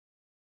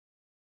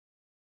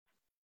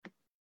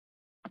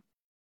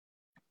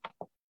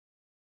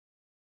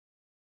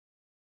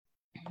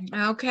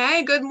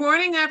Okay, good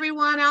morning,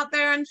 everyone out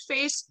there on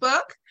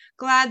Facebook.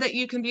 Glad that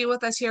you can be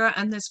with us here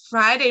on this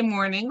Friday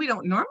morning. We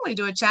don't normally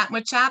do a Chat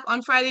with Chap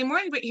on Friday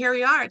morning, but here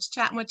we are. It's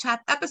Chat with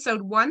Chap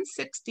episode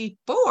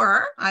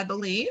 164, I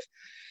believe.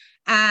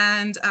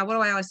 And what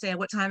do I always say?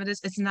 What time it is?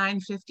 It's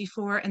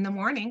 9:54 in the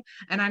morning.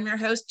 And I'm your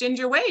host,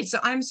 Ginger Wade. So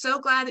I'm so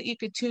glad that you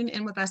could tune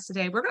in with us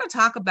today. We're going to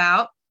talk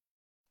about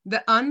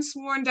the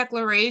unsworn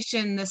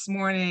declaration this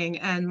morning,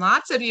 and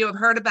lots of you have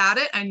heard about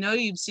it. I know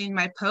you've seen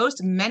my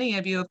post. Many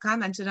of you have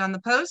commented on the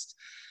post,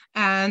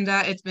 and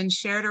it's been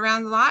shared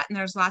around a lot, and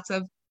there's lots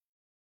of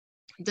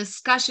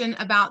discussion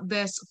about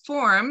this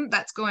form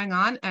that's going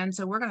on, and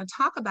so we're going to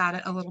talk about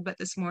it a little bit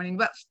this morning.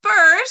 But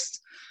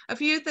first, a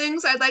few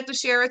things I'd like to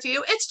share with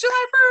you. It's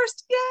July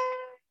 1st. Yay!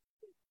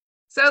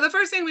 So the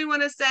first thing we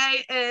want to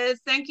say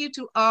is thank you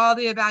to all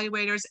the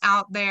evaluators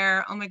out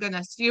there. Oh my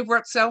goodness, you've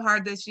worked so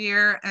hard this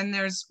year, and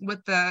there's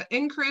with the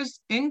increase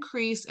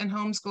in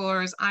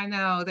homeschoolers, I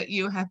know that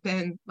you have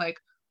been like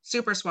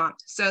super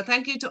swamped. So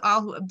thank you to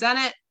all who have done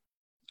it.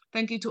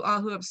 Thank you to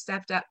all who have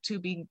stepped up to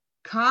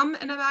become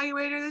an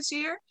evaluator this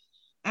year.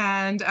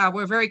 And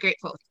we're very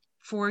grateful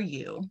for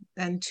you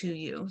and to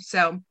you.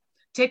 So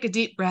take a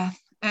deep breath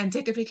and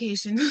take a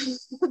vacation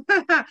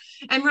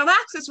and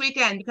relax this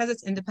weekend because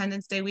it's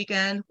Independence Day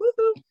weekend.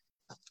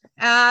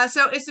 Woohoo!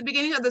 So it's the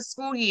beginning of the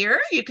school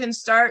year. You can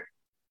start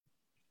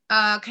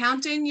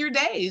counting your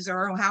days,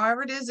 or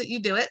however it is that you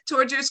do it,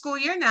 towards your school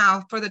year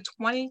now for the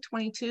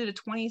 2022 to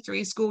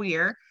 23 school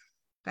year.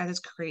 That is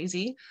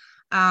crazy.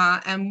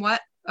 And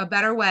what a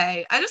better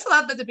way. I just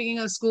love that the beginning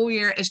of the school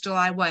year is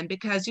July 1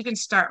 because you can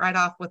start right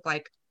off with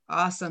like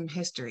awesome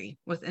history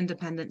with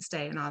Independence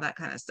Day and all that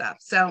kind of stuff.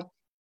 So,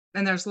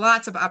 and there's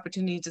lots of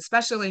opportunities,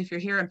 especially if you're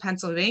here in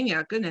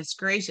Pennsylvania. Goodness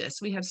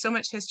gracious, we have so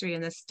much history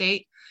in this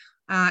state.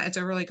 It's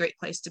a really great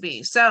place to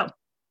be. So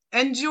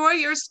enjoy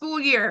your school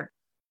year.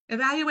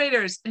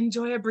 Evaluators,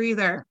 enjoy a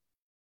breather.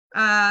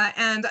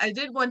 And I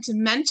did want to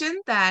mention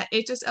that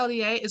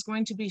HSLDA is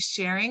going to be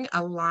sharing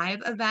a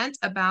live event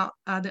about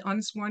the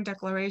unsworn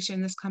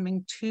declaration this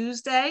coming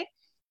Tuesday.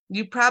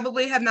 You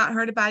probably have not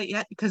heard about it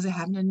yet because they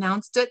haven't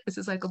announced it. This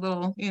is like a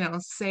little,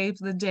 save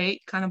the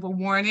date kind of a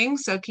warning.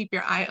 So keep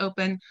your eye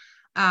open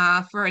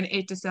for an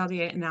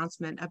HSLDA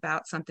announcement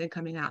about something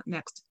coming out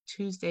next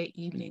Tuesday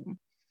evening.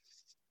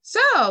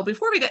 So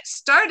before we get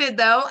started,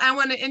 though, I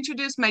want to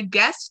introduce my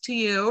guest to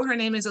you. Her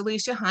name is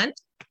Alicia Hunt.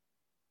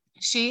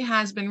 She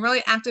has been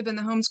really active in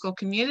the homeschool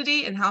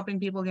community and helping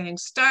people getting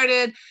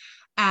started.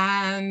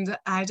 And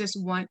I just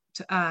want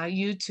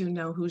you to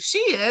know who she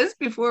is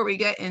before we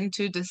get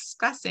into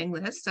discussing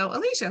this. So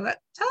Alicia,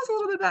 tell us a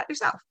little bit about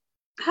yourself.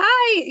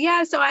 Hi.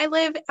 Yeah, so I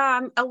live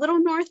a little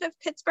north of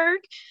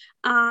Pittsburgh.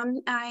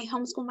 I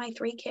homeschool my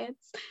 3 kids.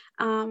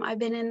 I've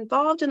been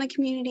involved in the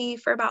community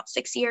for about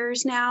 6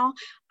 years now.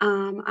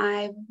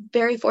 I'm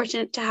very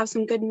fortunate to have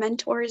some good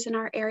mentors in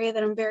our area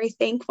that I'm very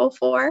thankful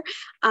for.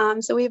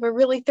 So we have a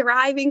really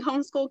thriving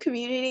homeschool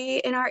community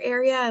in our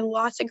area and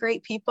lots of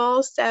great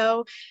people.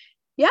 So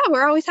yeah,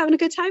 we're always having a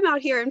good time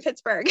out here in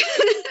Pittsburgh.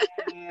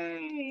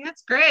 Yay,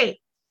 that's great.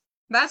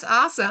 That's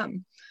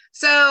awesome.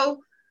 So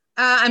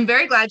I'm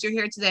very glad you're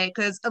here today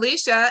because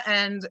Alicia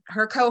and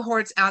her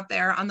cohorts out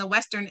there on the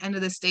western end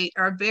of the state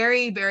are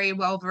very, very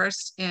well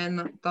versed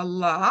in the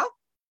law,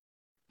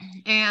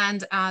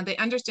 and they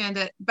understand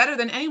it better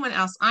than anyone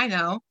else I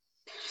know.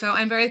 So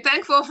I'm very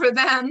thankful for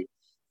them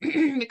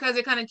because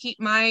they kind of keep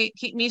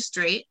me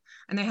straight,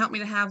 and they help me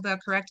to have the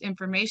correct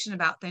information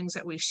about things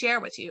that we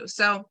share with you.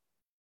 So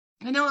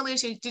I know,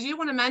 Alicia, did you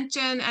want to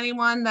mention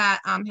anyone that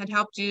had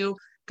helped you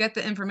get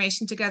the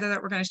information together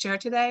that we're going to share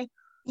today?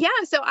 Yeah,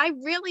 so I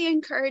really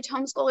encourage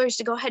homeschoolers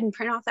to go ahead and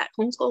print off that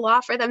homeschool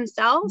law for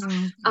themselves.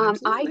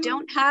 I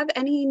don't have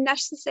any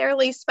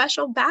necessarily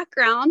special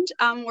background.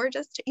 We're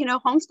just,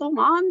 homeschool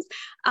moms,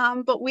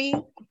 but we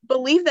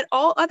believe that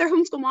all other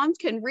homeschool moms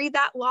can read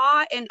that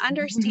law and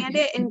understand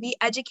it and be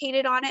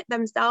educated on it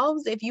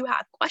themselves. If you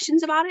have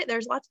questions about it,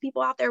 there's lots of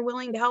people out there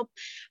willing to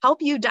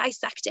help you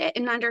dissect it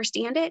and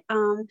understand it.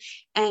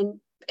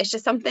 And it's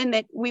just something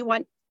that we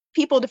want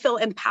people to feel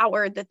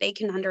empowered that they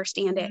can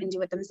understand it and do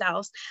it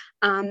themselves.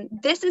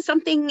 This is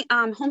something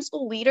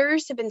homeschool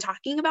leaders have been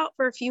talking about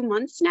for a few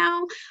months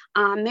now.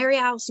 Mary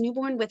Alice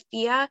Newborn with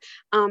FIA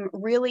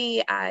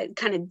really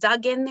kind of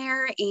dug in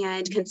there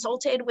and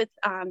consulted with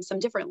some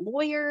different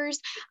lawyers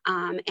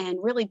and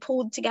really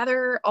pulled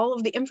together all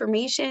of the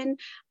information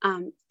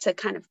to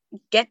kind of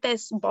get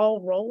this ball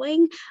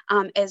rolling,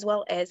 as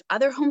well as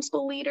other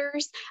homeschool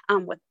leaders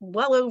with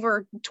well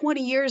over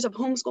 20 years of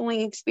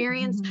homeschooling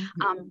experience.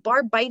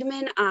 Barb Biden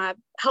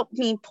helped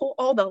me pull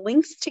all the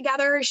links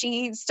together.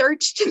 She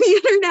searched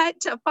the internet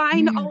to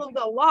find all of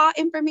the law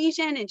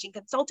information, and she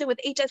consulted with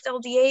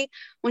HSLDA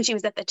when she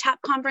was at the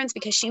TAP conference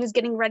because she was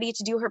getting ready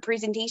to do her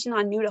presentation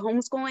on new to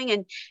homeschooling,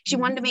 and she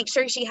wanted to make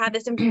sure she had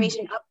this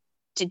information up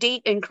to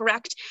date and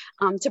correct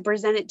to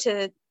present it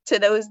to to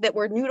those that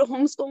were new to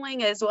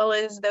homeschooling, as well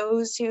as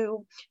those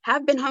who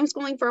have been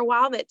homeschooling for a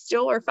while that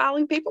still are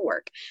filing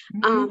paperwork.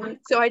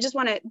 So I just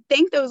want to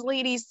thank those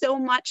ladies so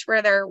much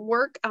for their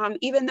work,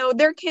 even though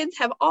their kids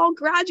have all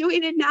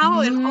graduated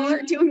now and all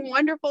are doing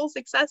wonderful,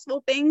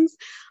 successful things.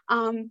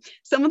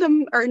 Some of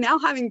them are now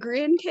having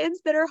grandkids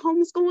that are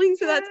homeschooling,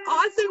 so that's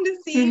awesome to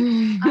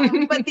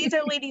see. But these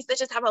are ladies that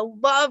just have a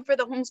love for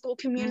the homeschool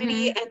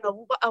community and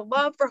a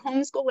love for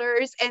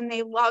homeschoolers, and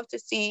they love to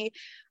see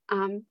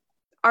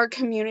our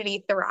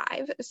community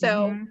thrive.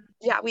 So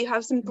yeah, we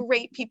have some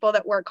great people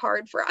that work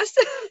hard for us.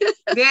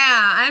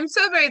 Yeah, I'm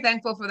so very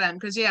thankful for them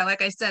because, yeah,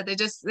 like I said,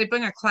 they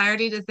bring a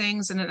clarity to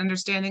things and an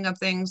understanding of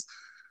things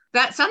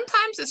that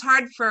sometimes is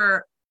hard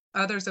for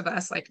others of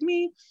us like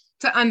me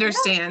to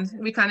understand.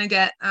 We kind of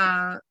get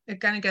it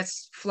kind of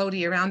gets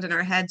floaty around in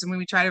our heads when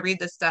we try to read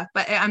this stuff.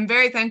 But I'm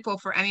very thankful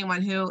for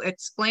anyone who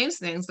explains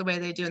things the way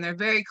they do, and they're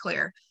very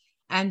clear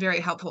and very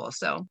helpful.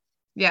 So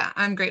yeah,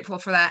 I'm grateful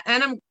for that.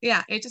 And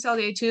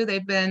HSLDA too,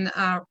 they've been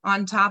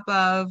on top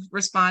of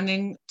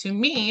responding to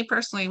me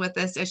personally with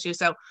this issue.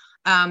 So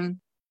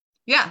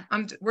yeah,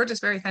 we're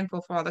just very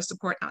thankful for all the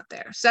support out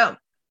there. So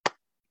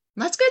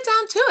let's get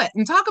down to it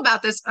and talk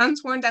about this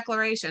unsworn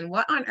declaration.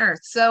 What on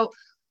earth? So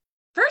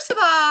first of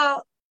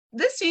all,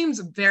 this seems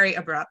very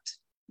abrupt.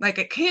 Like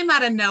it came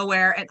out of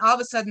nowhere and all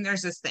of a sudden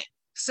there's this thing.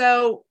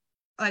 So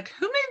like,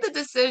 who made the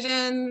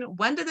decision?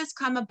 When did this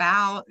come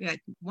about?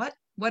 Like,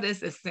 what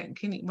is this thing?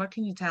 What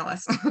can you tell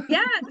us?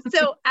 Yeah,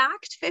 so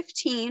Act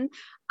 15,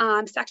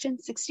 Section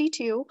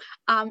 62,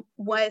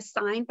 was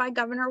signed by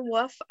Governor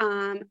Wolf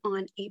on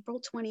April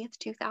 20th,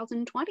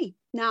 2020.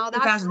 Now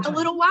that's a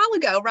little while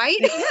ago, right?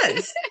 It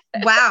is.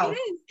 Wow. It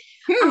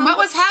is. What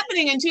was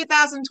happening in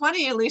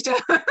 2020, Alicia?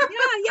 Yeah.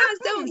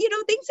 So,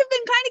 things have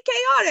been kind of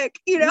chaotic,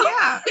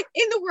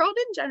 in the world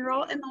in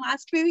general in the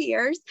last few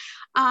years.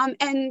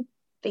 And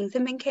things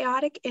have been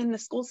chaotic in the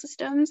school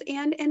systems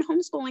and in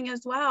homeschooling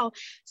as well.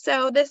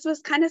 So this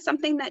was kind of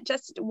something that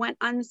just went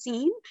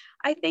unseen,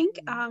 I think.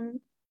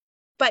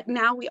 But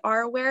now we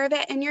are aware of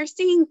it, and you're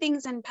seeing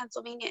things in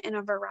Pennsylvania in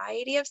a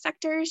variety of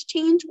sectors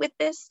change with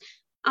this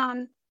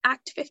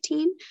Act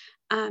 15,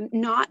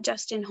 not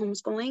just in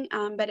homeschooling,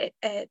 but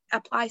it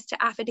applies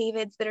to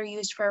affidavits that are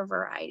used for a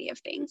variety of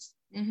things.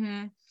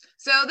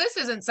 So this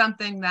isn't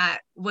something that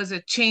was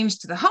a change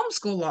to the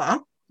homeschool law.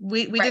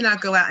 We did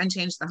not go out and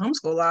change the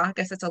homeschool law. I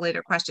guess that's a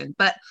later question,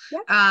 but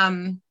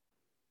and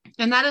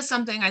that is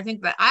something I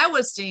think that I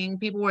was seeing.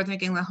 People were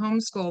thinking the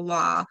homeschool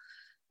law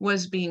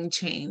was being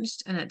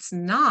changed, and it's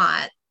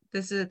not.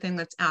 This is a thing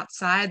that's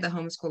outside the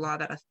homeschool law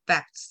that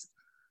affects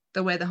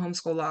the way the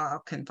homeschool law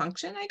can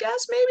function, I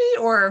guess,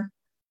 maybe, or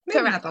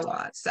maybe not the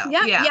law itself.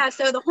 Yeah.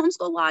 So the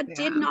homeschool law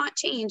did not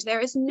change.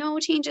 There is no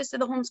changes to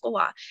the homeschool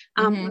law.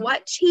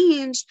 What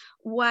changed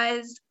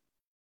was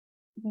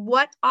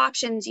what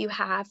options you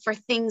have for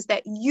things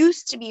that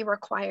used to be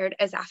required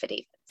as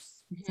affidavits.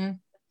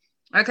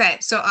 Okay,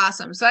 so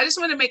awesome. So I just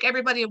want to make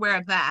everybody aware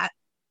of that.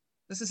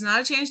 This is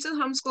not a change to the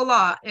homeschool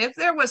law. If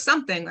there was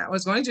something that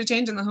was going to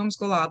change in the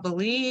homeschool law,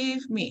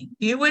 believe me,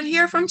 you would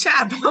hear from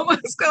Chad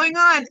what was going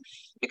on,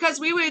 because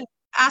we would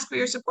ask for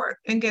your support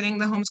in getting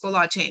the homeschool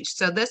law changed.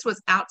 So this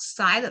was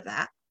outside of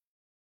that.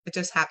 It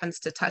just happens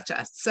to touch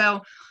us.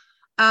 So,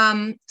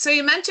 so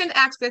you mentioned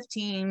Act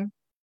 15,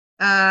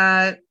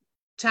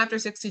 Chapter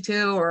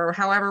 62, or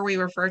however we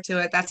refer to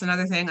it. That's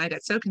another thing. I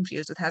get so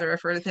confused with how to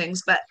refer to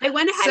things, but I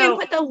went ahead and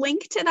put the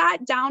link to that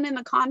down in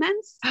the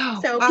comments.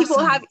 So people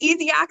have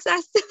easy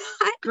access to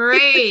that.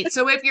 Great.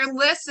 So if you're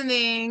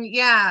listening,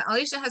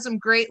 Alicia has some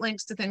great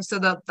links to things. So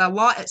the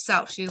law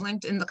itself, she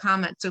linked in the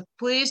comments. So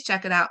please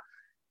check it out.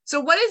 So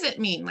what does it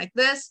mean? Like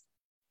this,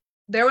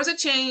 there was a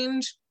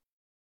change,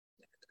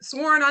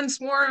 sworn,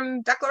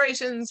 unsworn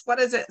declarations. What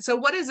is it? So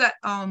what does that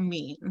all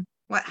mean?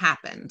 What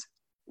happened?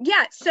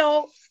 Yeah.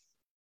 So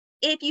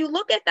if you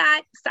look at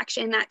that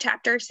section, that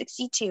chapter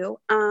 62,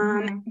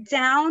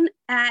 down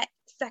at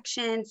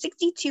section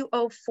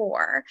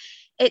 6204,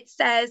 it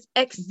says,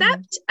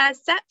 except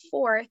as set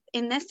forth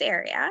in this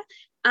area,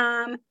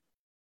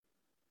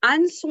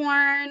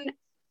 unsworn,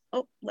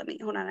 hold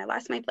on, I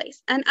lost my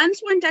place. An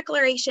unsworn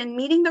declaration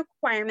meeting the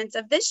requirements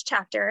of this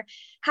chapter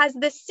has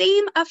the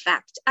same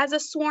effect as a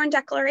sworn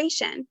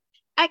declaration,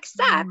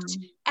 except,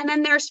 and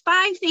then there's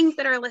 5 things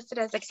that are listed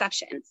as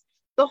exceptions.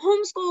 The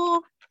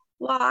homeschool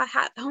law,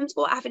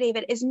 homeschool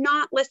affidavit is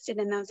not listed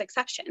in those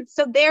exceptions.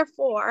 So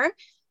therefore,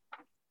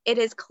 it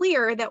is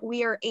clear that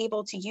we are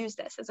able to use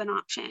this as an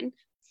option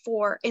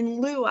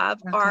in lieu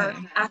of our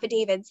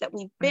affidavits that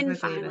we've been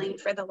filing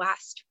for the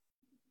last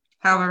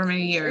however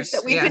many years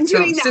that we've been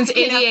doing that, since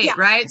 88,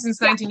 right? Since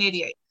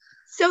 1988.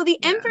 So the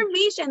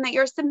information that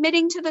you're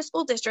submitting to the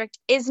school district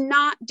is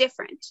not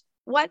different.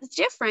 What's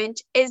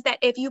different is that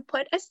if you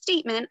put a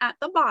statement at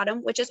the bottom,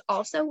 which is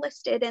also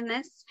listed in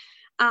this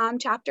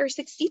chapter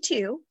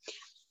 62,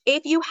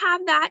 if you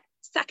have that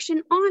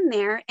section on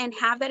there and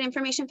have that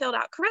information filled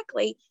out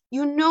correctly,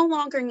 you no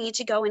longer need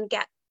to go and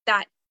get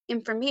that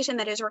information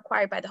that is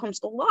required by the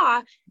homeschool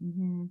law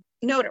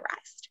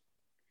notarized.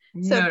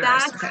 So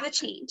that's Okay. the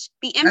change.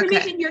 The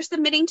information Okay. you're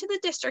submitting to the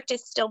district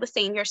is still the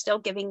same. You're still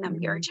giving them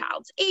your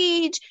child's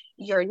age,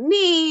 your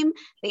name,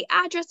 the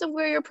address of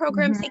where your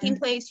program's taking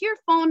place, your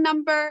phone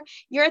number.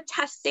 You're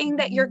attesting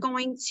that you're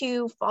going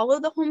to follow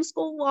the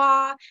homeschool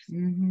law.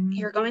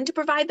 You're going to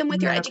provide them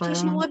with your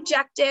educational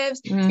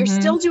objectives. You're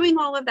still doing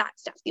all of that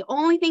stuff. The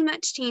only thing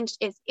that's changed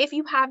is if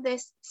you have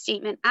this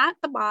statement at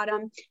the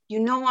bottom, you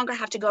no longer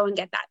have to go and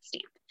get that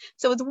stamp.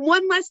 So it's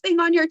one less thing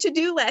on your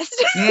to-do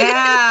list.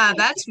 Yeah,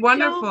 that's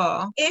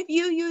wonderful. If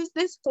you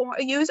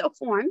use a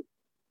form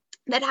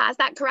that has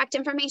that correct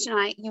information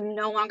on it, you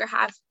no longer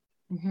have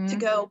to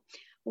go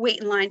wait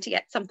in line to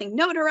get something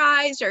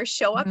notarized or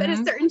show up at a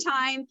certain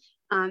time.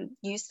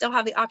 You still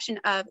have the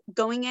option of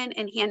going in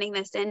and handing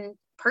this in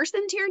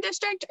person to your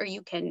district, or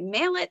you can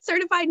mail it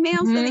certified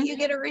mail so that you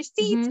get a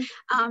receipt.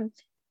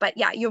 But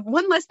yeah, you have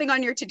one less thing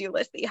on your to-do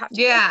list that you have to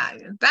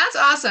do. That's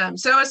awesome.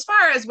 So as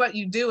far as what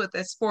you do with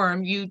this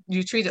form, you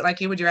treat it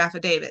like you would your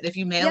affidavit. If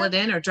you mail it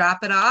in or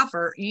drop it off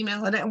or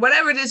email it in,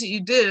 whatever it is that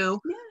you do,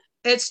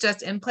 it's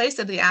just in place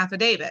of the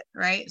affidavit,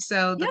 right?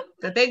 So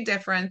the big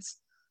difference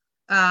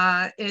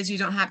is you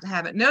don't have to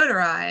have it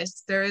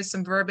notarized. There is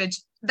some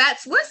verbiage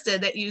that's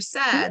listed that you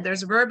said.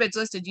 There's verbiage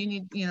listed. You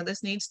need,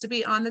 this needs to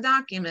be on the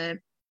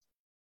document.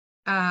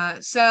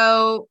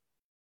 So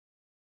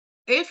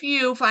if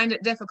you find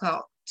it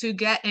difficult to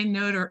get a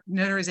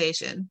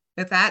notarization,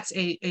 if that's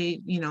a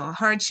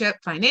hardship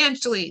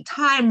financially,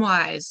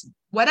 time-wise,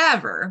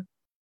 whatever,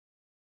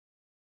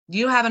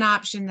 you have an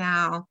option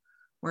now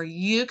where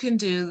you can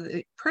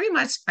do pretty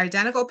much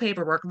identical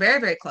paperwork, very,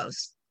 very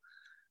close,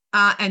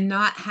 and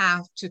not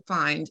have to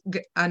find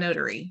a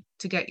notary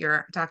to get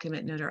your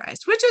document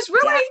notarized, which is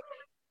really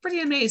pretty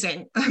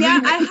amazing.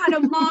 I had a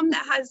mom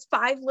that has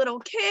 5 little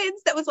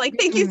kids that was like,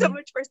 thank you so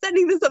much for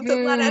sending this. I'm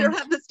so glad I don't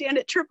have to stand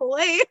at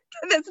AAA.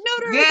 That's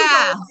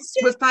notarized.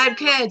 With 5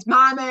 kids,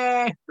 mommy.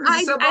 I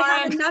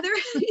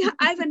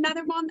have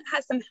another mom that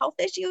has some health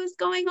issues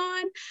going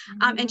on.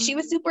 And she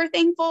was super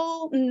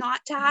thankful not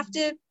to have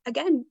to,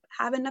 again,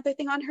 have another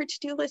thing on her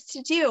to-do list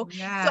to do.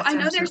 So I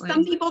know there's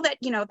some people that,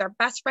 their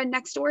best friend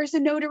next door is a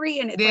notary,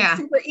 and it's like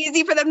super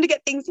easy for them to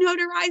get things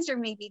notarized, or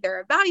maybe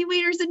their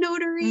evaluator's a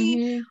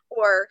notary,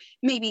 or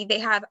maybe they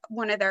have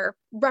one of their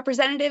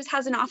representatives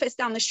has an office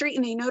down the street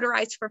and they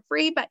notarize for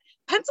free. But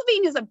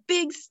Pennsylvania is a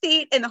big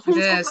state, and the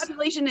homeschool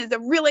population is a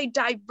really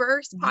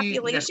diverse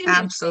population.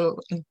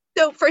 Absolutely.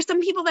 So for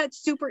some people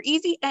that's super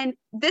easy. And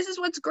this is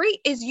what's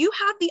great is you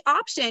have the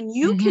option.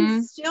 You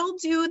can still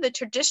do the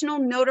traditional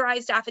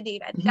notarized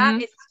affidavit.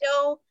 That is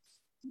still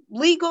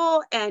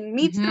legal and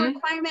meets the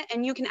requirement,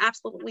 and you can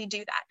absolutely do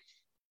that.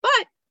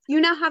 But you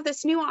now have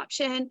this new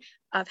option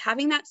of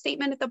having that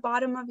statement at the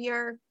bottom of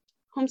your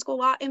homeschool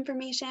law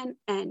information,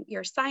 and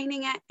you're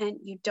signing it, and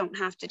you don't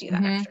have to do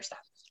that extra stuff.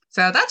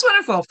 So that's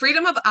wonderful.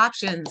 Freedom of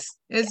options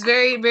is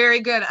very, very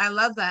good. I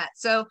love that.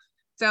 So,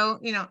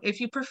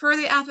 if you prefer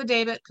the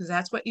affidavit, because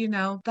that's what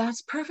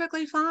that's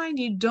perfectly fine.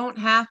 You don't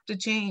have to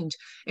change.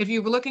 If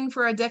you were looking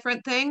for a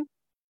different thing,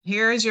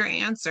 here's your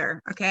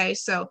answer. Okay.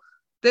 So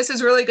this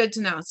is really good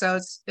to know. So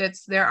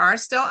there are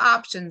still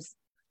options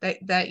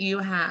that you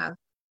have.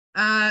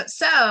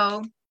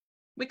 So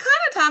we kind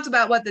of talked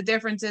about what the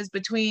difference is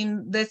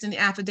between this and the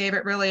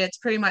affidavit. Really, it's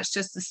pretty much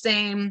just the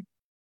same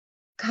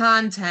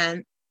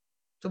content.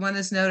 The one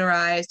is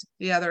notarized,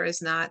 the other is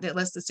not. They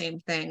list the same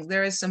thing.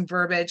 There is some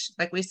verbiage,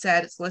 like we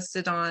said, it's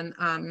listed on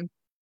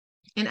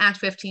in Act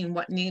 15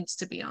 what needs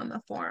to be on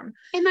the form.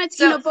 And that's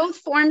both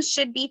forms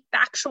should be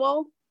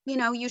factual.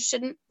 You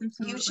shouldn't.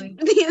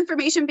 The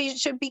information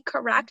should be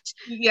correct.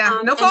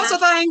 No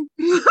falsifying.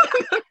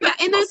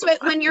 And that's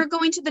what when you're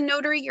going to the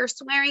notary, you're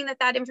swearing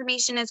that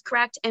information is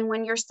correct. And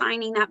when you're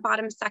signing that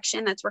bottom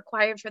section that's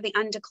required for the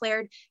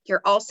undeclared,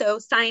 you're also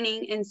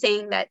signing and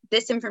saying that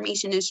this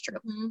information is true.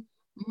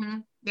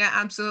 Yeah,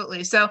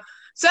 absolutely. So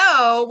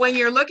when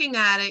you're looking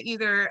at it,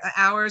 either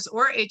ours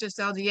or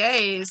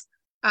HSLDA's,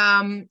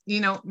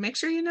 make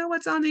sure you know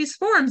what's on these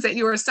forms that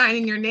you are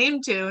signing your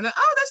name to. And, this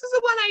is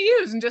the one I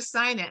use, and just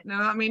sign it.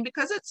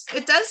 Because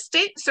it does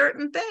state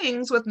certain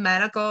things with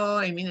medical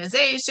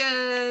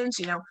immunizations,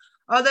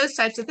 all those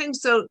types of things.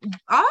 So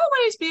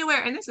always be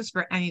aware, and this is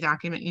for any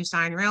document you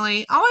sign,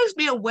 really, always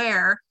be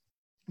aware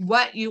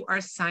what you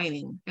are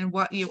signing and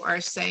what you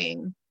are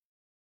saying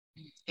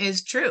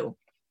is true.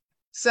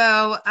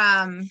 So,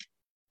 and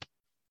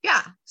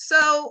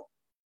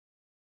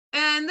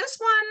this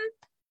one,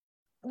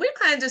 we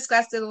kind of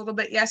discussed it a little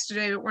bit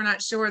yesterday, but we're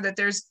not sure that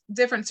there's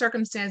different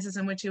circumstances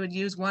in which you would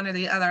use one or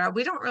the other.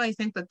 We don't really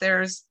think that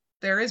there is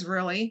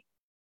really,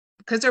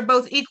 because they're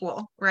both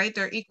equal, right?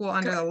 They're equal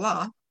under the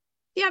law.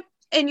 Yep.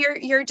 And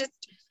you're just,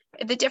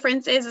 the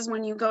difference is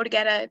when you go to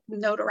get a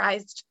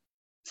notarized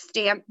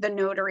stamp, the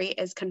notary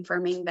is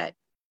confirming that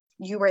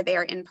you were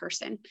there in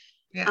person.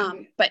 Yeah.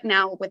 But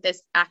now with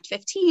this Act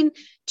 15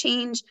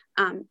 change,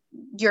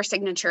 your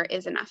signature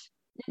is enough.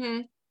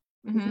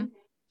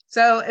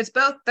 So it's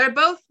both. They're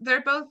both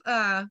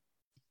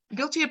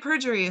guilty of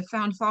perjury if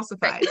found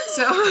falsified. Right.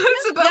 So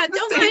it's about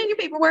don't sign your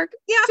paperwork.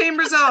 Yeah. Same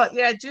result.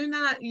 Yeah,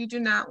 you do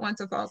not want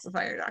to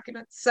falsify your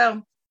documents.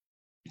 So,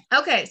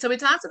 okay, so we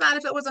talked about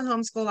if it was a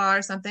homeschool law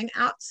or something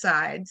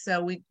outside.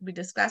 So we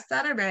discussed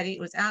that already. It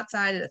was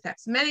outside. It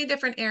affects many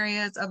different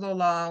areas of the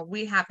law.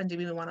 We happen to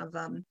be one of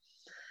them.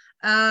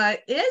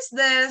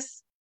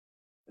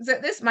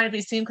 This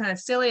might seem kind of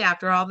silly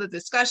after all the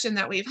discussion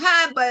that we've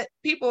had, but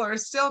people are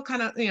still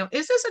kind of,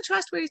 is this a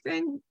trustworthy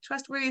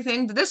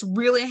thing? Did this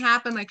really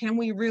happen? Like, can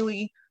we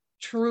really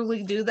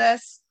truly do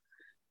this?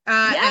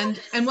 And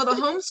will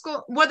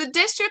the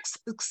districts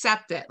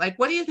accept it? Like,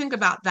 what do you think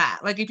about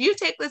that? Like, if you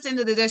take this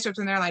into the district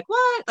and they're like,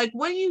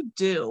 what do you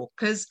do?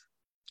 Because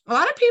a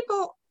lot of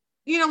people,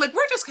 like,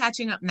 we're just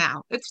catching up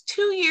now. It's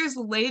 2 years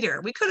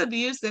later. We could have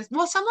used this.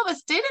 Well, some of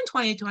us did in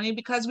 2020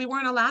 because we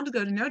weren't allowed to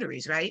go to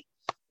notaries, right?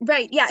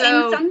 Right. Yeah. So,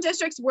 and some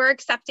districts were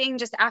accepting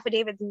just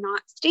affidavits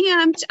not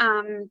stamped.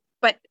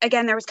 But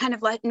again, there was kind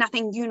of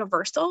nothing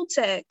universal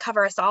to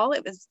cover us all.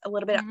 It was a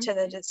little bit up to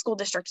the school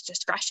district's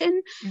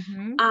discretion.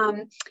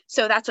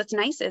 So that's what's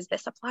nice is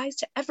this applies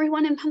to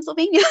everyone in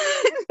Pennsylvania.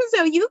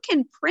 So you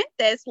can print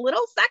this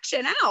little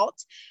section out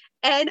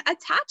and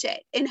attach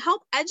it and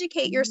help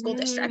educate your school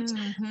district.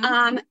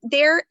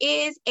 There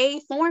is a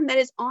form that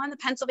is on the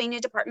Pennsylvania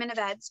Department of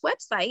Ed's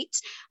website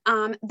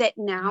that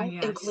now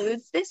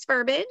includes this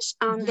verbiage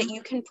that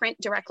you can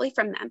print directly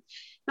from them.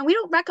 Now, we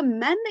don't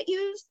recommend that you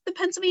use the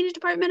Pennsylvania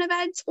Department of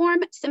Ed's form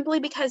simply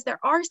because there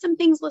are some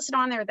things listed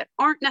on there that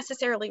aren't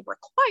necessarily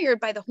required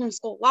by the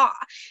homeschool law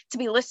to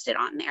be listed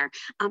on there.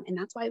 And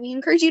that's why we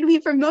encourage you to be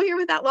familiar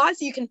with that law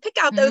so you can pick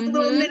out those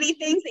little nitty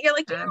things that you're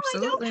like, I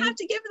don't have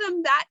to give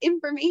them that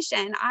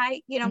information.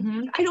 I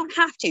don't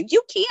have to.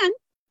 You can,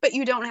 but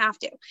you don't have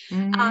to.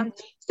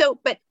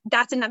 But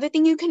that's another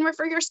thing you can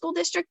refer your school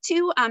district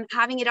to,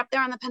 having it up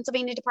there on the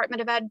Pennsylvania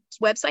Department of Ed's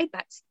website.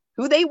 That's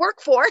who they work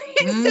for.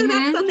 So that's something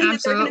that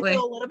they're going to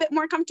feel a little bit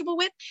more comfortable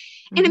with.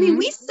 And I mean,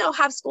 we still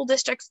have school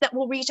districts that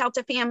will reach out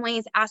to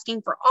families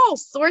asking for all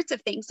sorts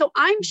of things. So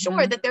I'm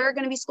sure that there are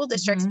going to be school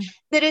districts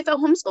that if a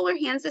homeschooler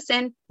hands this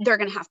in, they're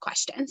going to have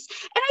questions.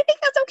 And I think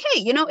that's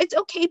okay. It's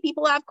okay.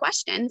 People have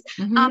questions.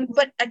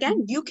 But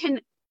again, you can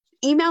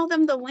email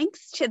them the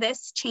links to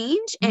this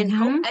change and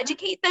help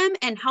educate them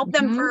and help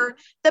them for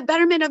the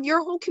betterment of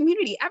your whole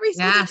community. Every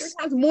school district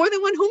has more than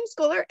one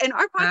homeschooler, and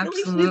our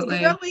population is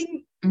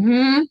growing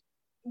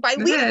by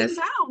leaps and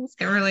bounds.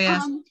 It really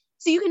is.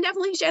 So you can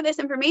definitely share this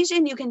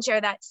information. You can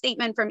share that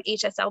statement from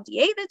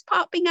HSLDA that's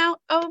popping out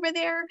over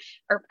there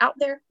or out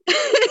there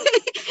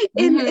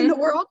in the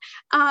world.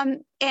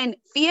 And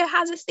FIA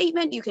has a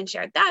statement. You can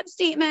share that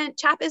statement.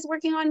 CHAP is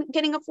working on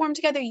getting a form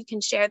together. You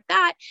can share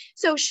that.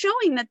 So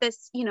showing that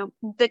this,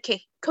 the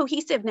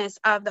cohesiveness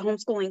of the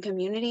homeschooling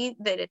community,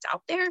 that it's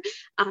out there,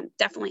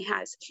 definitely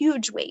has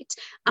huge weight.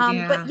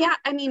 But yeah,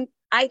 I mean,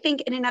 I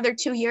think in another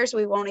 2 years,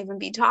 we won't even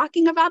be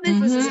talking about this.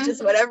 This is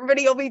just what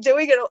everybody will be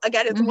doing.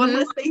 It's one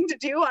less thing to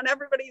do on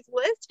everybody's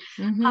list.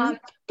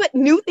 But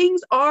new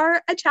things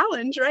are a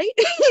challenge, right?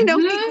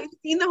 We've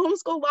seen the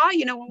homeschool law,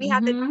 when we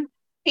had the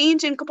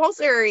change in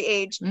compulsory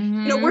age,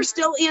 we're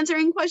still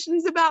answering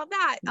questions about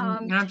that.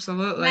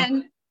 Absolutely.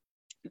 And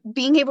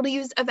being able to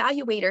use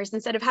evaluators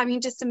instead of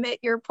having to submit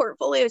your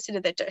portfolios to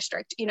the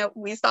district.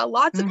 We saw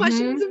lots of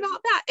questions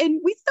about that,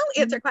 and we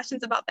still answer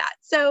questions about that.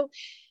 So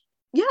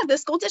yeah, the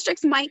school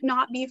districts might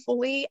not be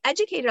fully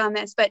educated on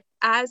this, but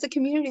as a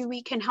community,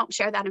 we can help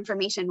share that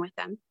information with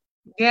them.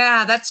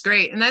 Yeah, that's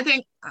great. And I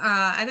think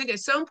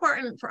it's so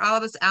important for all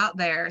of us out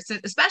there, so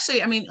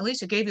especially,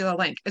 Alicia gave you the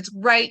link. It's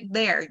right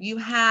there. You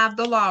have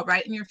the law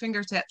right in your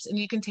fingertips and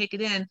you can take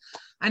it in.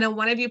 I know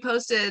one of you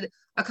posted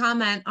a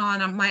comment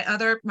on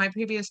my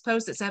previous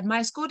post that said,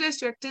 my school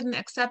district didn't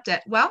accept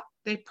it. Well,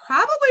 they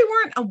probably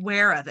weren't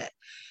aware of it.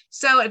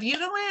 So if you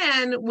go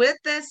in with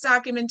this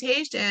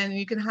documentation,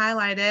 you can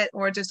highlight it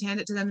or just hand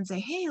it to them and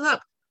say, hey,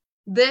 look,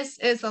 this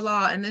is the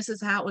law and this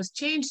is how it was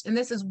changed. And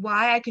this is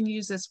why I can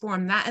use this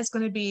form. That is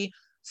going to be,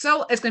 it's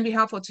going to be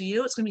helpful to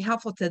you. It's going to be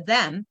helpful to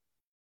them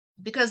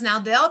because now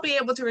they'll be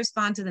able to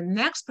respond to the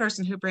next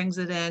person who brings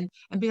it in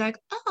and be like,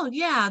 oh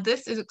yeah,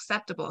 this is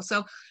acceptable.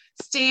 So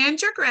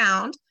stand your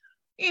ground.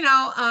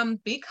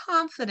 Be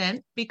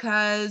confident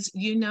because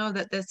you know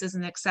that this is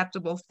an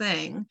acceptable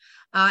thing,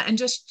 and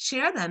just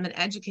share them and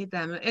educate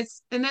them.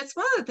 It's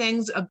one of the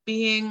things of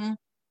being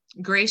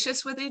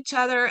gracious with each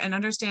other and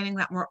understanding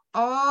that we're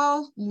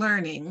all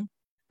learning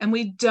and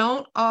we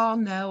don't all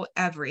know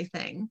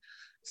everything.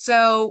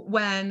 So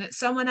when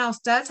someone else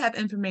does have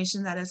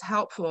information that is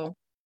helpful,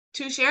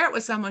 to share it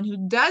with someone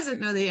who doesn't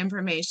know the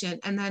information,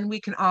 and then we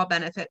can all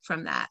benefit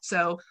from that.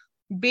 So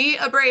be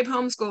a brave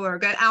homeschooler,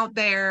 get out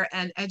there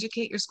and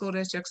educate your school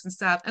districts and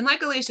stuff. And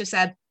like Alicia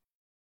said,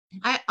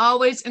 I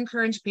always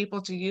encourage people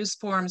to use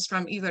forms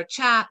from either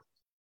CHAP,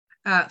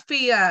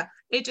 FIA,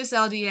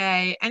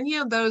 HSLDA, any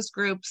of those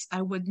groups.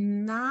 I would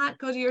not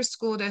go to your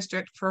school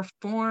district for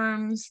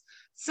forms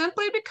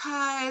simply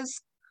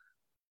because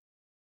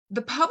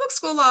the public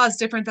school law is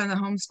different than the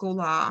homeschool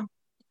law.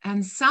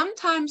 And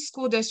sometimes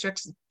school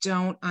districts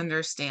don't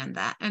understand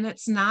that. And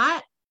it's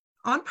not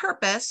on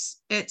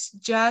purpose. It's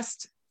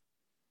just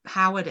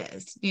how it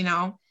is,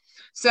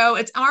 So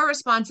it's our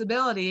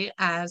responsibility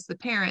as the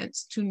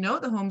parents to know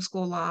the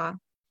homeschool law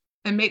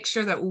and make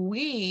sure that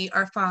we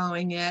are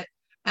following it,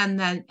 and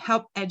then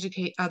help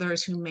educate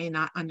others who may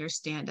not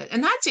understand it.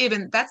 And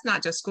that's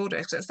not just school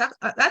districts,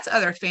 that's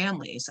other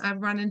families.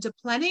 I've run into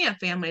plenty of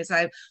families.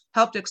 I've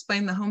helped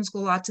explain the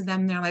homeschool law to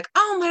them. They're like,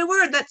 oh my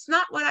word, that's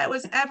not what I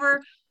was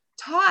ever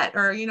taught.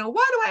 Or,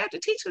 why do I have to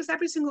teach this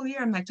every single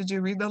year? I'm like, did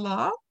you read the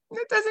law?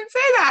 It doesn't say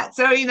that.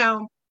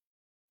 So,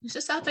 it's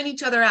just helping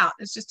each other out.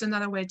 It's just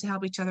another way to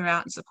help each other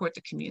out and support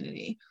the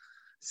community.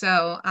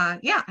 So I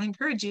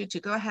encourage you to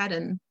go ahead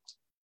and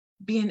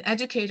be an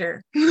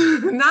educator,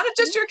 not of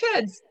just your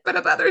kids, but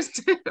of others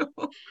too.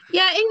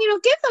 Yeah.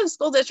 And, give those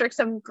school districts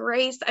some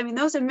grace. I mean,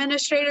 those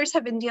administrators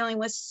have been dealing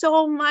with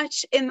so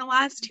much in the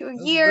last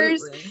 2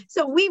 years.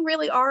 So we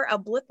really are a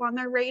blip on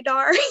their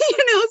radar,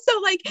 so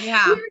like,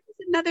 we're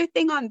just another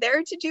thing on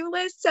their to-do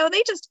list. So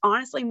they just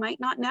honestly might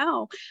not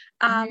know.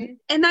 And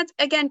that's,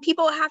 again,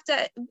 people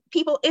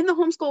in the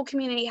homeschool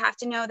community have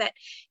to know that,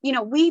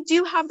 we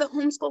do have the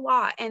homeschool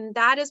law, and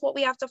that is what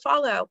we have to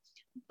follow.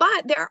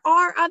 But there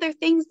are other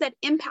things that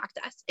impact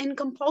us, and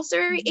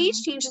compulsory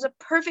age change is a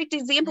perfect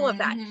example of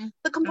that.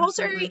 The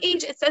compulsory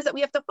age, it says that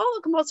we have to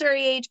follow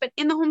compulsory age, but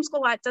in the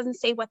homeschool law, it doesn't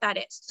say what that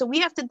is. So we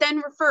have to then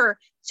refer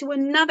to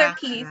another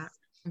piece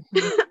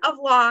of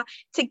law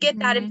to get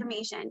that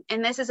information.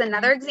 And this is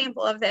another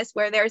example of this,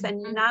 where there's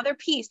another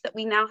piece that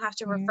we now have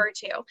to refer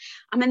to.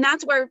 And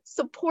that's where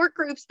support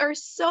groups are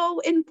so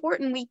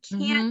important. We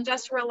can't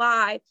just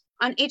rely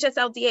on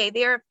HSLDA.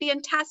 They are a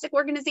fantastic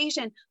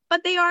organization,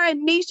 but they are a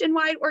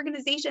nationwide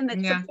organization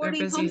that's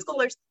supporting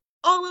homeschoolers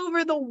all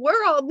over the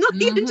world, not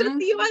even just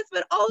the US,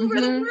 but all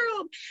over the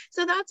world.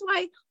 So that's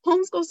why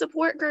homeschool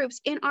support groups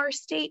in our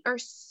state are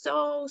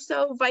so,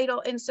 so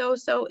vital and so,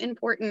 so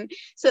important,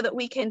 so that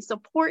we can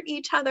support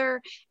each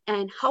other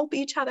and help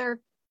each other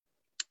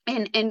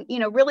and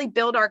really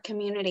build our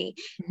community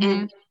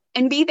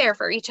and be there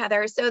for each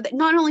other, so that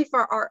not only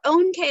for our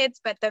own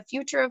kids, but the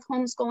future of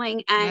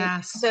homeschooling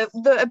and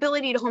the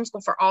ability to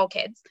homeschool for all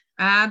kids.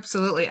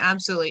 Absolutely.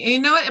 Absolutely.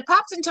 And it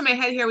pops into my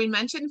head here. We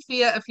mentioned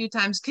FIA a few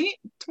times.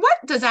 What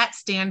does that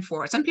stand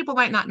for? Some people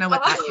might not know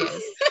what that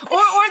is,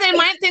 or they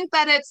might think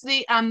that it's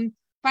the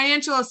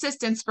financial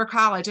assistance for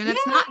college, and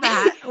it's not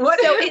that. What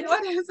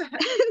is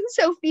that?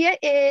 So FIA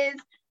is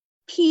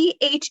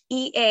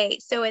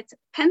PHEA. So it's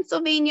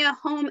Pennsylvania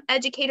Home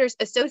Educators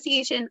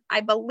Association, I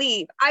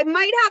believe. I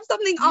might have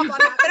something off on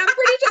that, but I'm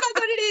pretty sure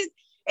that's what it is.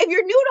 If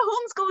you're new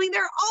to homeschooling,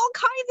 there are all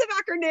kinds of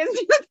acronyms.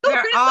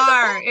 There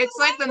are. It's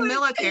like the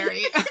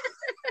military.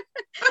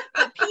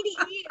 The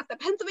PDE is the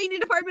Pennsylvania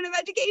Department of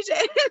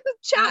Education.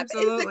 CHAP is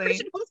the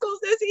Christian Homeschool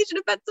Association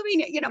of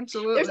Pennsylvania.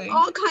 Absolutely. There's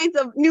all kinds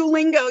of new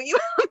lingo you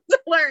have to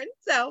learn.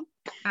 So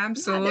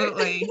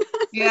absolutely.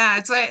 Yeah,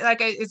 it's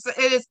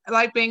it is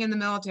like being in the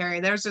military.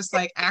 There's just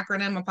like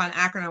acronym upon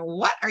acronym.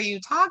 What are you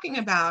talking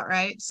about,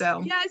 right?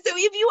 So yeah, so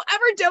if you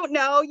ever don't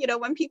know,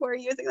 when people are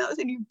using those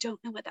and you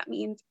don't know what that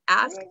means,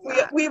 ask.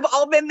 We've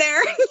all been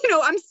there.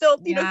 I'm still,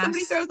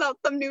 somebody throws out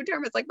some new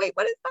term. It's like, wait,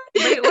 what is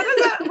that? Wait, what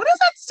is that? What does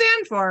that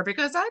stand for?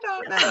 Because I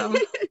don't know.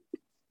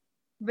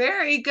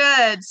 Very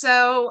good.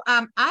 So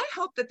I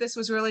hope that this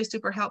was really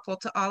super helpful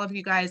to all of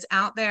you guys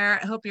out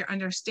there. I hope you're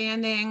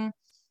understanding.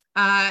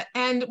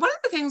 And one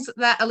of the things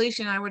that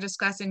Alicia and I were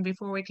discussing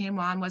before we came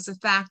on was the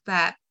fact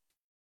that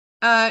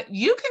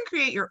you can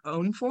create your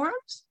own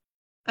forms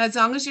as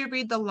long as you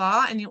read the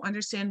law and you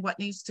understand what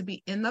needs to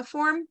be in the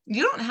form.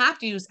 You don't have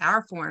to use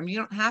our form. You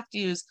don't have to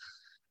use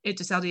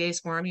HSLDA's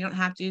form. You don't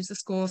have to use the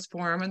school's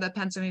form or the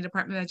Pennsylvania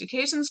Department of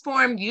Education's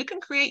form. You can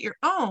create your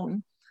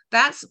own.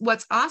 That's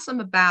what's awesome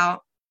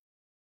about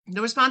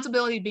the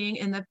responsibility being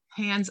in the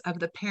hands of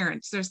the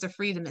parents. There's the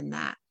freedom in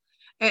that.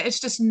 It's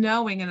just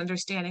knowing and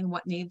understanding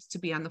what needs to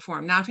be on the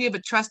form. Now, if you have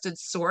a trusted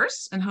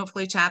source, and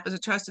hopefully CHAP is a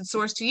trusted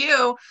source to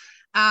you,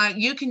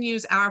 you can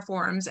use our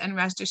forms and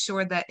rest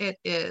assured that it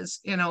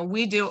is,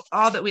 we do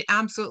all that we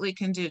absolutely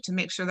can do to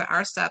make sure that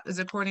our stuff is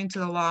according to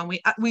the law. And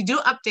we do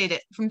update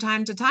it from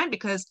time to time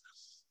because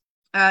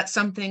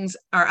some things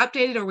are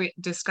updated, or we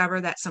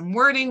discover that some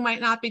wording might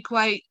not be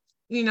quite,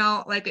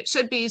 like it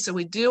should be. So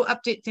we do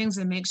update things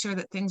and make sure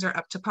that things are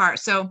up to par.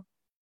 So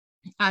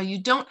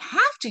you don't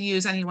have to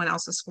use anyone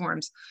else's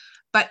forms,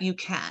 but you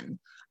can.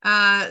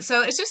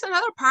 So it's just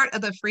another part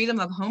of the freedom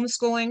of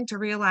homeschooling to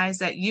realize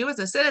that you as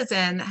a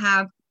citizen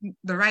have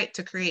the right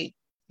to create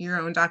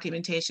your own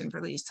documentation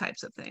for these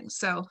types of things.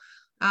 So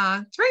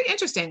it's very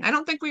interesting. I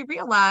don't think we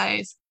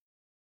realize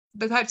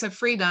the types of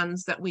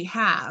freedoms that we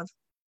have.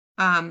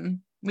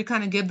 We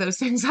kind of give those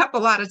things up a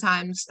lot of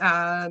times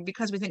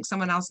because we think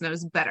someone else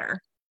knows better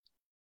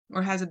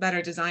or has a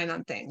better design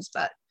on things.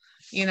 But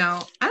I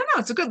don't know.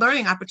 It's a good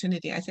learning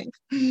opportunity, I think.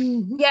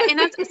 Yeah. And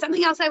that's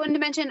something else I wanted to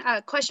mention.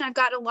 A question I've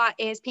got a lot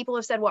is people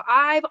have said, well,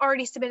 I've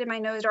already submitted my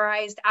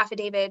notarized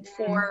affidavit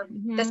for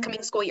this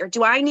coming school year.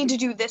 Do I need to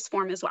do this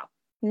form as well?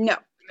 No.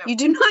 You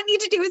do not need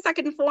to do a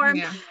second form.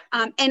 Yeah.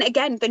 And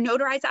again, the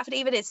notarized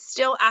affidavit is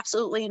still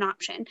absolutely an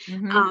option.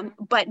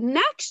 But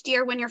next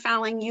year when you're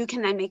filing, you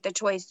can then make the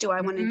choice. Do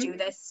I want to do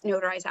this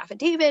notarized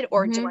affidavit,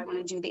 or do I want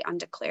to do the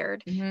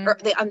undeclared or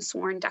the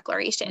unsworn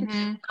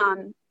declaration?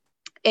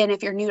 And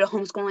if you're new to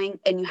homeschooling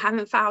and you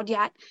haven't filed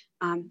yet,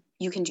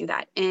 you can do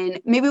that. And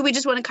maybe we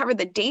just want to cover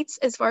the dates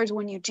as far as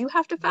when you do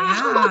have to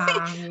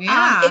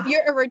file. If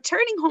you're a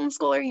returning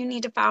homeschooler, you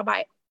need to file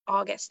by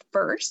August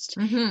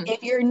 1st.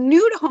 If you're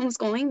new to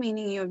homeschooling,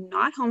 meaning you have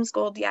not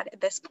homeschooled yet at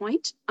this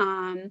point,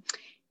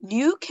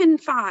 you can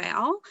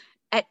file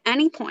at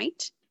any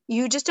point.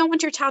 You just don't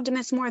want your child to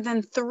miss more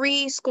than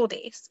 3 school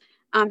days,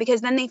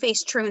 because then they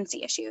face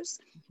truancy issues.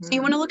 So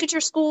you want to look at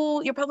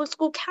your public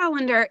school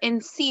calendar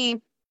and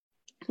see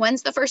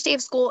when's the first day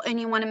of school, and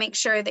you want to make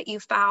sure that you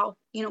file,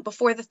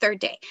 before the 3rd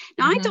day.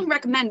 Now, I don't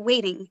recommend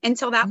waiting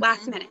until that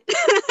last minute,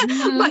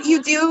 but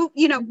you do,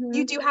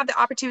 you do have the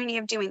opportunity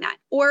of doing that.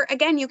 Or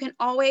again, you can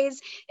always,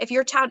 if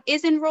your child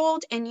is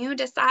enrolled and you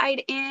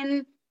decide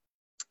in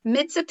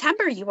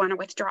mid-September you want to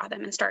withdraw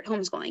them and start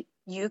homeschooling,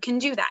 you can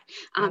do that.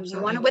 You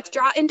want to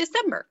withdraw in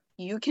December,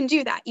 you can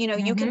do that.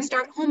 You can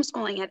start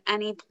homeschooling at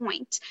any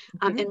point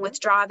and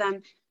withdraw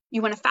them.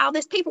 You want to file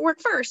this paperwork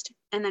first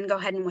and then go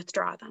ahead and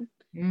withdraw them.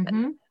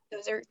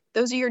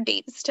 Those are your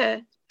dates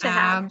to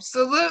have.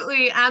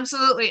 Absolutely.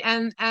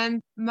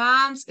 And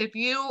moms, if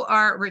you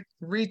are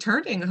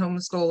returning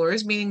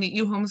homeschoolers, meaning that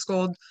you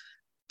homeschooled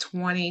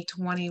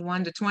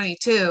 2021 to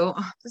 22,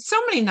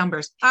 so many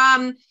numbers.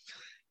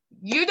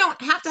 You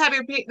don't have to have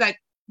your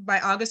by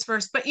August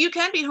 1st, but you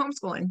can be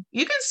homeschooling.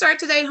 You can start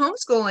today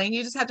homeschooling.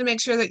 You just have to make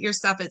sure that your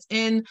stuff is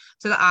in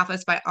to the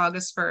office by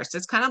August 1st.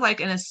 It's kind of like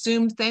an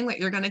assumed thing that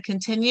you're going to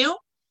continue.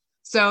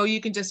 So you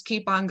can just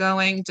keep on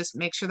going. Just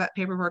make sure that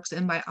paperwork's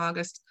in by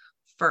August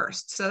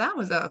 1st. So that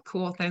was a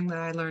cool thing that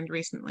I learned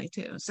recently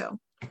too. So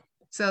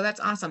that's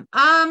awesome.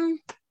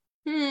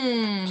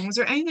 Was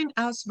there anything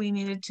else we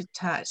needed to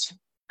touch?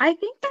 I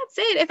think that's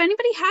it. If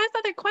anybody has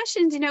other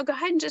questions, go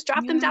ahead and just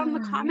drop them down in the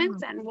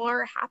comments, and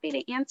we're happy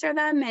to answer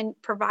them and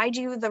provide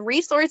you the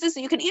resources so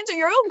you can answer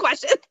your own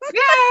questions.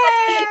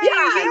 Yay!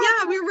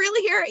 Yeah. We're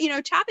really here.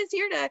 CHAP is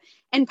here to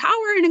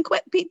empower and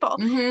equip people.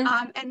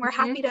 And we're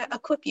happy to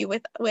equip you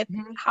with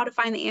how to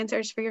find the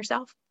answers for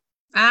yourself.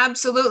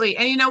 Absolutely.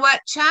 And you know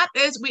what? CHAP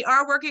we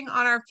are working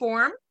on our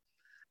form.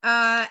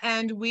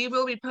 And we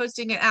will be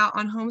posting it out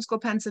on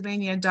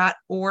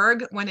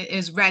homeschoolpennsylvania.org when it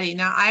is ready.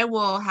 Now, I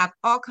will have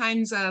all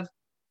kinds of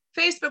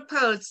Facebook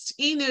posts,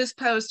 e-news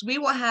posts. We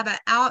will have it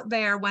out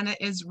there when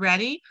it is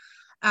ready.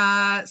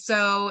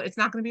 So it's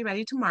not going to be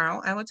ready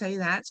tomorrow. I will tell you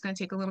that. It's going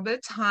to take a little bit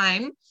of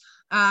time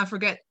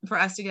for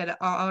us to get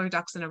all our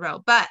ducks in a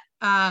row. But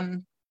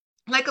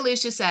like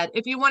Alicia said,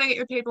 if you want to get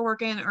your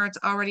paperwork in or it's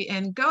already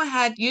in, go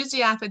ahead, use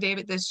the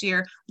affidavit this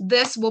year.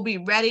 This will be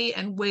ready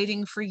and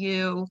waiting for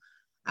you.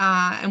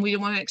 And we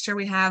want to make sure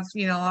we have,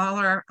 all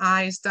our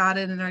I's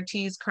dotted and our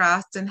T's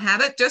crossed and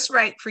have it just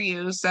right for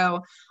you.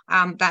 So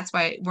that's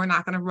why we're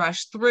not going to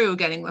rush through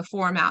getting the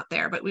form out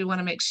there, but we want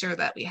to make sure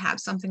that we have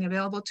something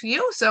available to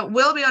you. So it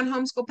will be on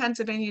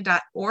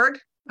homeschoolpennsylvania.org,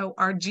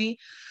 O-R-G.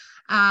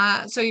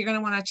 So you're going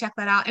to want to check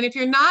that out. And if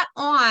you're not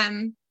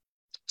on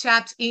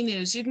CHAP's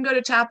e-news, you can go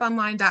to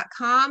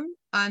chaponline.com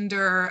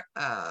under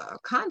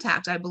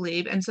contact, I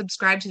believe, and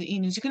subscribe to the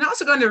e-news. You can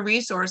also go under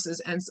resources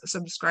and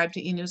subscribe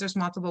to e-news. There's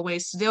multiple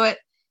ways to do it,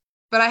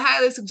 but I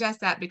highly suggest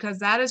that because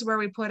that is where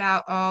we put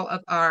out all of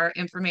our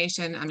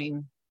information. I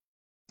mean,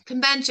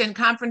 convention,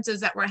 conferences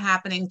that were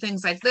happening,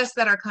 things like this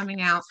that are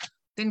coming out,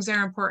 things that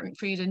are important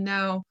for you to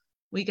know.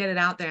 We get it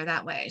out there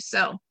that way.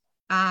 So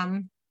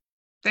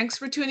thanks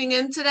for tuning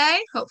in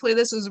today. Hopefully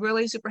this was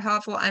really super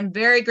helpful. I'm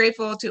very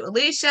grateful to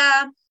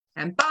Alicia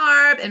and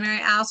Barb and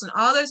Mary Alice and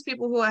all those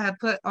people who have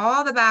put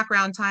all the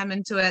background time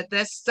into it.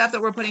 This stuff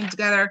that we're putting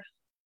together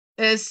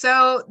is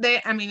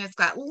it's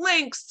got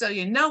links so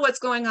you know what's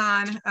going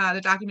on, the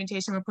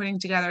documentation we're putting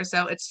together.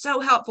 So it's so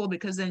helpful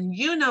because then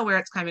you know where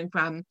it's coming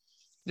from.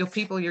 The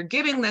people you're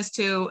giving this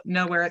to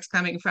know where it's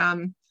coming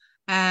from.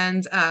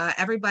 And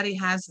everybody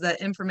has the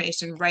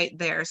information right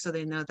there so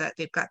they know that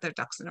they've got their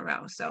ducks in a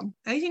row. So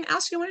anything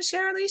else you want to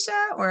share,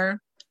 Alicia, or?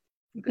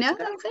 No,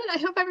 that's it. I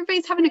hope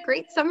everybody's having a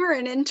great summer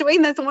and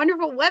enjoying this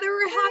wonderful weather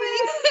we're having.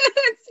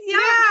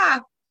 Yeah.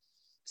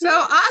 So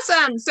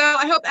awesome. So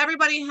I hope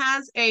everybody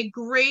has a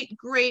great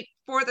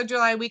 4th of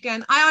July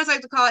weekend. I always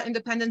like to call it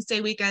Independence Day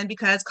weekend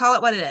because call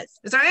it what it is.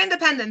 It's our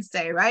Independence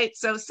Day, right?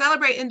 So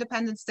celebrate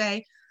Independence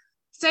Day.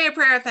 Say a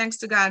prayer of thanks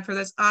to God for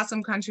this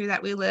awesome country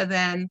that we live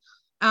in.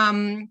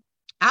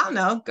 I don't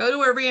know, go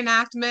to a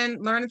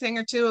reenactment, learn a thing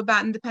or two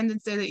about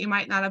Independence Day that you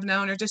might not have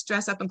known, or just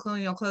dress up in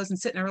colonial clothes and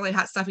sit in a really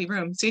hot, stuffy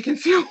room so you can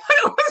feel what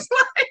it was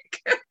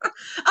like.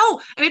 Oh,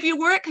 and if you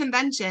were at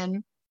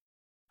convention,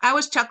 I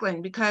was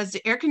chuckling because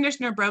the air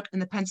conditioner broke in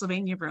the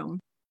Pennsylvania room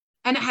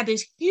and it had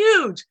these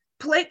huge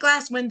plate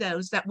glass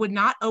windows that would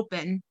not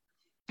open.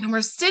 And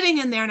we're sitting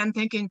in there and I'm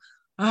thinking,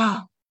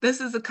 oh,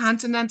 this is a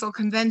continental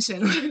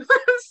convention. We're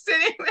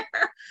sitting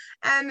there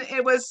And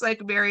it was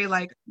like very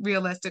like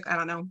realistic. I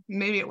don't know.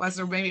 Maybe it was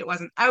or maybe it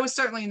wasn't. I was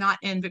certainly not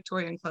in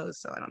Victorian clothes,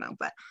 so I don't know.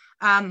 But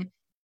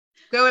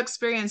go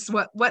experience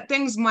what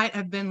things might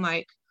have been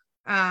like.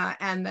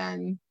 And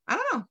then I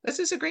don't know. This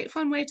is a great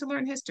fun way to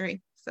learn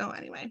history. So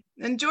anyway,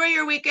 enjoy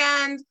your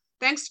weekend.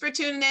 Thanks for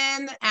tuning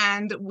in,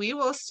 and we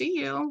will see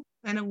you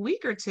in a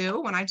week or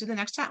two when I do the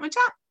next Chat with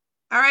Chap.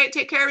 All right,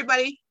 take care,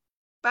 everybody.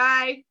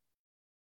 Bye.